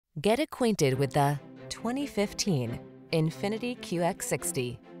Get acquainted with the 2015 Infiniti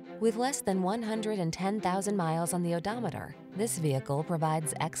QX60. With less than 110,000 miles on the odometer, this vehicle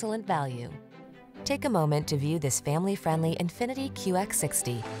provides excellent value. Take a moment to view this family-friendly Infiniti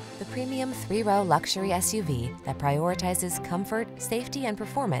QX60, the premium three-row luxury SUV that prioritizes comfort, safety, and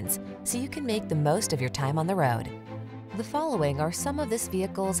performance so you can make the most of your time on the road. The following are some of this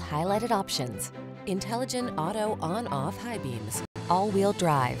vehicle's highlighted options: intelligent auto on-off high beams, all-wheel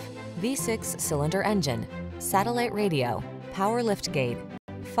drive, V6 cylinder engine, satellite radio, power liftgate,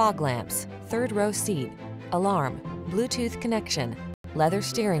 fog lamps, third row seat, alarm, Bluetooth connection, leather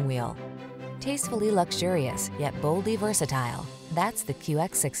steering wheel. Tastefully luxurious, yet boldly versatile. That's the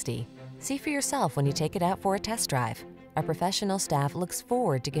QX60. See for yourself when you take it out for a test drive. Our professional staff looks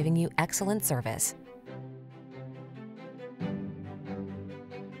forward to giving you excellent service.